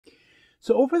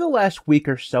So over the last week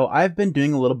or so, I've been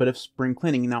doing a little bit of spring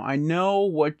cleaning. Now, I know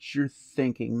what you're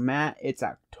thinking, Matt. It's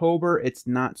October, it's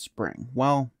not spring.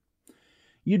 Well,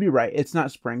 you'd be right, it's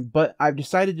not spring, but I've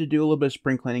decided to do a little bit of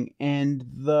spring cleaning, and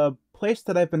the place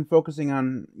that I've been focusing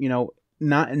on,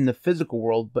 not in the physical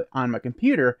world, but on my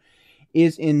computer,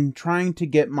 is in trying to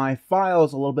get my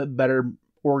files a little bit better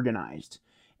organized.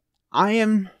 I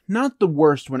am not the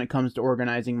worst when it comes to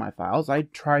organizing my files. I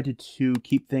try to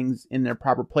keep things in their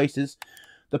proper places.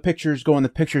 The pictures go in the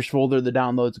pictures folder, the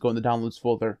downloads go in the downloads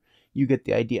folder. You get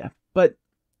the idea. But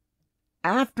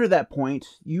after that point,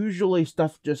 usually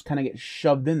stuff just kind of gets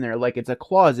shoved in there like it's a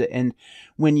closet. And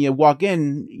when you walk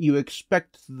in, you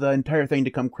expect the entire thing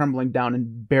to come crumbling down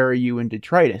and bury you in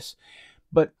detritus.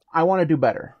 But I want to do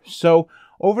better. So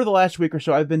over the last week or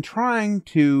so, I've been trying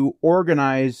to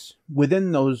organize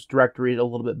within those directories a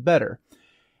little bit better.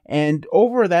 And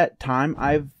over that time,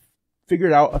 I've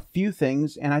figured out a few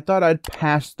things, and I thought I'd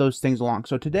pass those things along.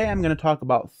 So today I'm going to talk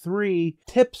about 3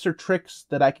 tips or tricks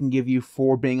that I can give you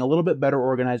for being a little bit better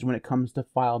organized when it comes to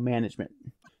file management.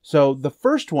 So the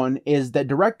first one is that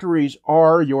directories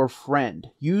are your friend.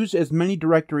 Use as many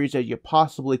directories as you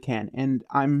possibly can. And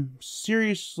I'm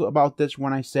serious about this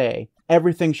when I say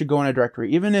everything should go in a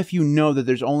directory. Even if you know that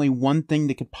there's only one thing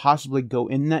that could possibly go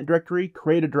in that directory,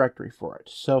 create a directory for it.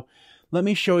 So let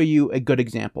me show you a good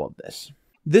example of this.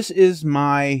 This is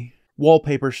my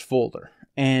wallpapers folder.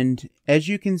 And as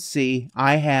you can see,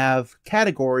 I have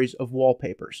categories of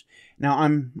wallpapers. Now,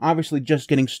 I'm obviously just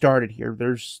getting started here.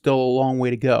 There's still a long way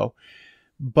to go.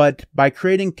 But by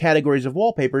creating categories of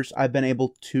wallpapers, I've been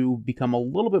able to become a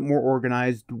little bit more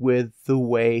organized with the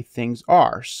way things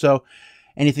are. So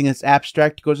anything that's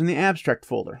abstract goes in the abstract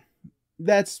folder.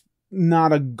 That's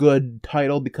not a good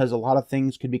title because a lot of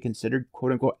things could be considered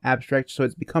quote-unquote abstract, so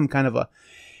it's become kind of a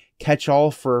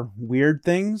catch-all for weird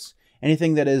things.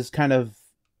 Anything that is kind of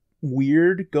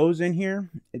weird goes in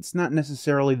here. It's not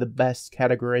necessarily the best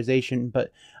categorization,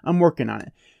 but I'm working on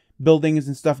it. Buildings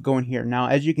and stuff go in here. Now,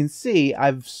 as you can see,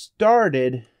 I've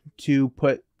started to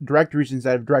put directories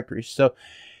inside of directories. So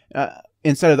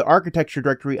inside of the architecture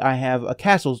directory, I have a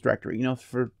castles directory,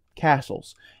 for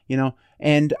castles,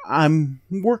 and I'm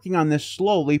working on this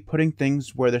slowly, putting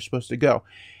things where they're supposed to go.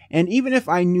 And even if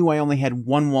I knew I only had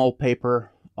one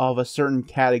wallpaper of a certain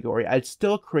category, I'd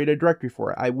still create a directory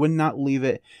for it. I would not leave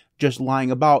it just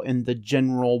lying about in the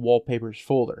general wallpapers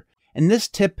folder. And this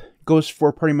tip goes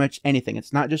for pretty much anything.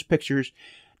 It's not just pictures,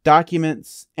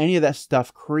 documents, any of that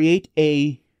stuff. Create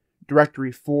a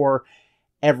directory for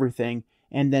everything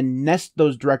and then nest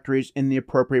those directories in the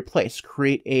appropriate place.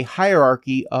 Create a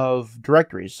hierarchy of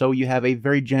directories. So you have a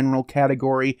very general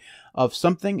category of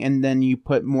something, and then you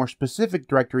put more specific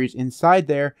directories inside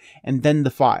there, and then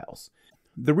the files.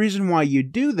 The reason why you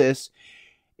do this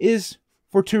is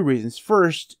for 2 reasons.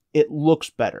 First, it looks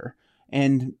better,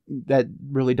 and that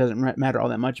really doesn't matter all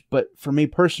that much, but for me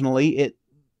personally, it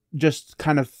just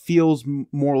kind of feels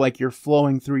more like you're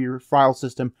flowing through your file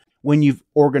system when you've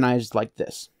organized like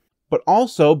this. But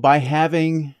also, by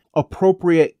having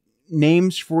appropriate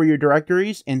names for your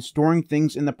directories and storing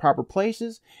things in the proper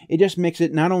places, it just makes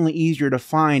it not only easier to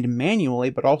find manually,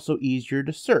 but also easier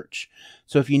to search.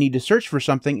 So if you need to search for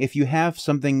something, if you have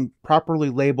something properly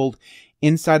labeled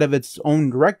inside of its own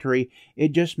directory,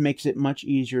 it just makes it much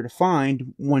easier to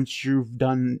find once you've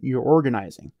done your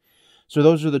organizing. So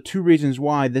those are the 2 reasons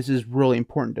why this is really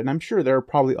important, and I'm sure there are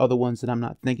probably other ones that I'm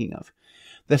not thinking of.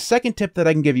 The second tip that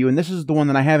I can give you, and this is the one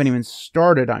that I haven't even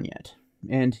started on yet,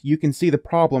 and you can see the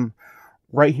problem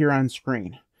right here on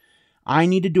screen. I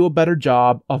need to do a better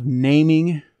job of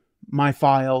naming my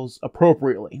files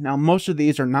appropriately. Now, most of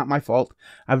these are not my fault.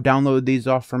 I've downloaded these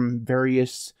off from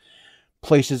various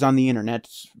places on the internet,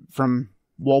 from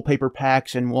wallpaper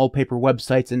packs and wallpaper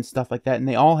websites and stuff like that, and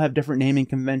they all have different naming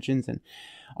conventions and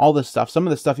all this stuff. Some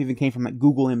of the stuff even came from like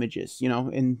Google Images,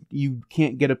 and you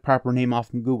can't get a proper name off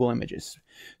from Google Images.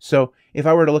 So if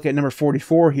I were to look at number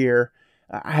 44 here,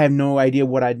 I have no idea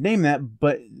what I'd name that,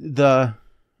 but the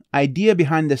idea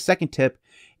behind the second tip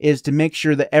is to make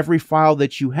sure that every file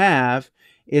that you have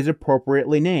is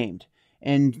appropriately named.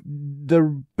 And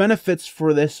the benefits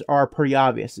for this are pretty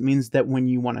obvious. It means that when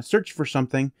you want to search for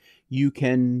something, you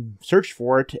can search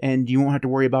for it and you won't have to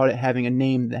worry about it having a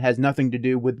name that has nothing to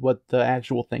do with what the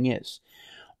actual thing is.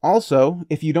 Also,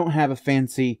 if you don't have a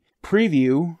fancy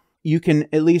preview, you can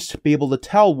at least be able to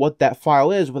tell what that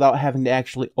file is without having to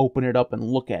actually open it up and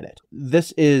look at it.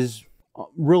 This is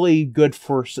really good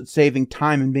for saving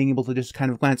time and being able to just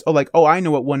kind of glance, oh, I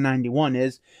know what 191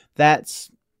 is.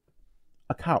 That's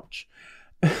a couch.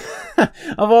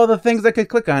 Of all the things I could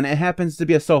click on, it happens to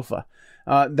be a sofa.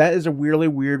 That is a really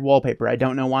weird wallpaper. I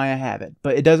don't know why I have it,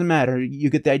 but it doesn't matter. You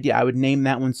get the idea. I would name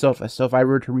that one Sofa. So if I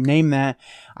were to rename that,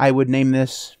 I would name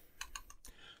this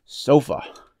Sofa.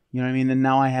 You know what I mean? And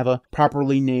now I have a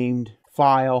properly named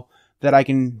file that I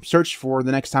can search for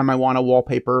the next time I want a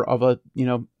wallpaper of a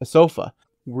sofa.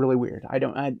 Really weird.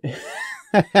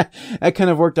 That kind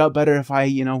of worked out better if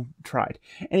I, tried.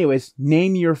 Anyways,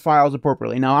 name your files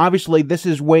appropriately. Now, obviously, this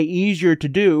is way easier to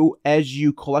do as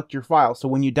you collect your files. So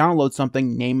when you download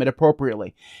something, name it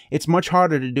appropriately. It's much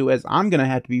harder to do, as I'm going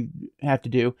to have to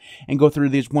do, and go through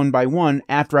these one by one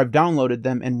after I've downloaded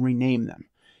them and rename them.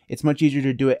 It's much easier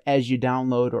to do it as you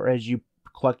download or as you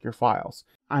collect your files.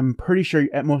 I'm pretty sure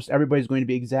at most everybody's going to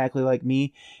be exactly like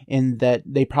me in that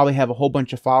they probably have a whole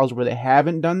bunch of files where they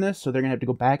haven't done this, so they're going to have to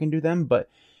go back and do them. But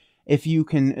if you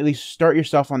can at least start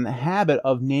yourself on the habit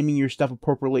of naming your stuff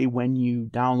appropriately when you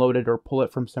download it or pull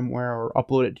it from somewhere or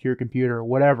upload it to your computer or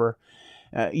whatever,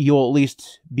 you'll at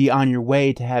least be on your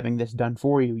way to having this done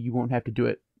for you. You won't have to do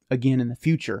it again in the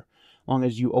future, as long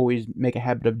as you always make a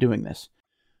habit of doing this.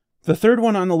 The third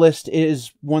one on the list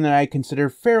is one that I consider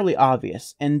fairly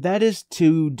obvious, and that is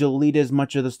to delete as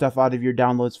much of the stuff out of your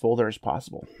downloads folder as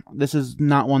possible. This is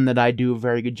not one that I do a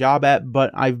very good job at, but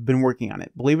I've been working on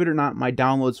it. Believe it or not, my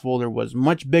downloads folder was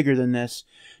much bigger than this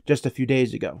just a few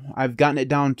days ago. I've gotten it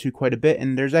down to quite a bit,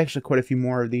 and there's actually quite a few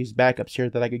more of these backups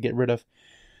here that I could get rid of.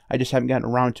 I just haven't gotten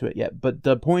around to it yet. But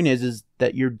the point is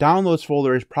that your downloads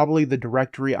folder is probably the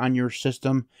directory on your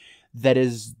system that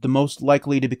is the most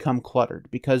likely to become cluttered,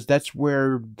 because that's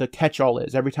where the catch-all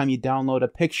is. Every time you download a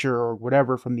picture or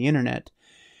whatever from the internet,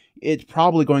 it's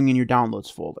probably going in your downloads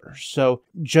folder. So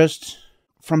just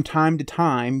from time to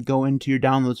time, go into your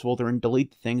downloads folder and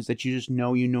delete the things that you just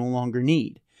know you no longer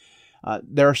need.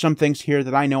 There are some things here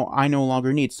that I know I no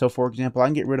longer need. So for example, I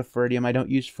can get rid of Ferdium. I don't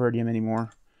use Ferdium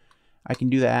anymore. I can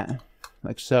do that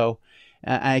like so.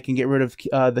 I can get rid of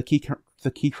the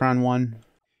Keychron one.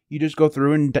 You just go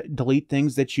through and delete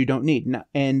things that you don't need.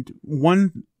 And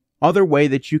one other way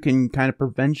that you can kind of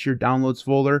prevent your downloads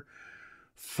folder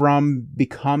from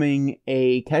becoming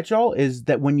a catch-all is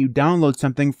that when you download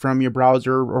something from your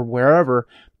browser or wherever,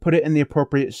 put it in the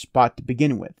appropriate spot to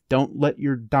begin with. Don't let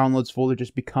your downloads folder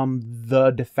just become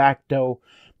the de facto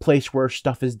place where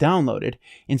stuff is downloaded.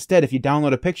 Instead, if you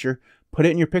download a picture, put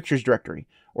it in your pictures directory.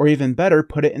 Or even better,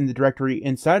 put it in the directory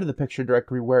inside of the picture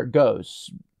directory where it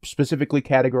goes, specifically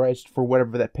categorized for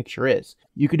whatever that picture is.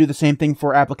 You could do the same thing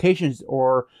for applications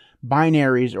or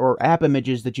binaries or app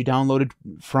images that you downloaded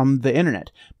from the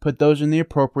internet. Put those in the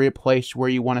appropriate place where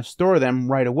you want to store them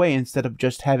right away, instead of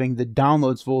just having the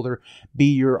downloads folder be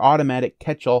your automatic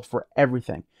catch-all for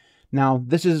everything. Now,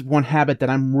 this is one habit that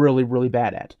I'm really, really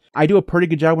bad at. I do a pretty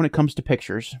good job when it comes to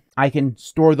pictures. I can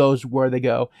store those where they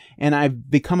go, and I've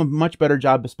become a much better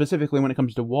job specifically when it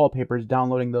comes to wallpapers,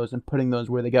 downloading those and putting those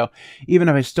where they go, even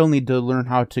if I still need to learn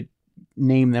how to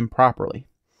name them properly.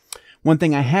 One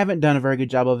thing I haven't done a very good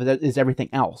job of is everything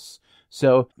else.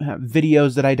 So,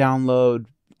 videos that I download,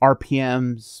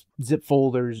 RPMs, zip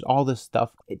folders, all this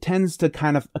stuff, it tends to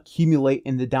kind of accumulate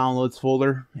in the downloads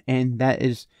folder, and that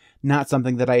is not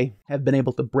something that I have been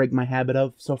able to break my habit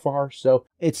of so far. So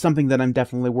it's something that I'm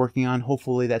definitely working on.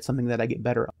 Hopefully that's something that I get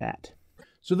better at.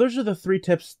 So those are the 3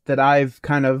 tips that I've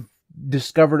kind of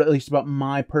discovered, at least about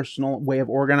my personal way of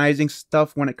organizing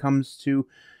stuff when it comes to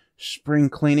spring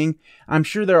cleaning. I'm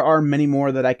sure there are many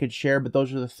more that I could share, but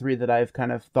those are the 3 that I've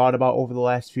kind of thought about over the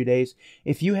last few days.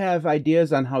 If you have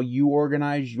ideas on how you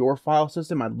organize your file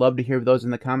system, I'd love to hear those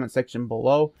in the comment section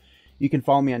below. You can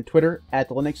follow me on Twitter at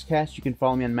the LinuxCast. You can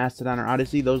follow me on Mastodon or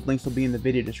Odyssey. Those links will be in the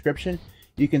video description.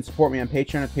 You can support me on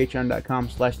Patreon at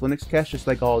patreon.com/LinuxCast, just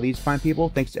like all of these fine people.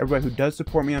 Thanks to everybody who does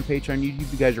support me on Patreon.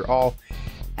 You guys are all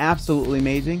absolutely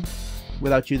amazing.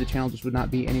 Without you, the channel just would not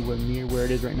be anywhere near where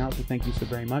it is right now, so thank you so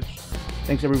very much.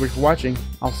 Thanks everybody for watching.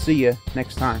 I'll see you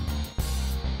next time.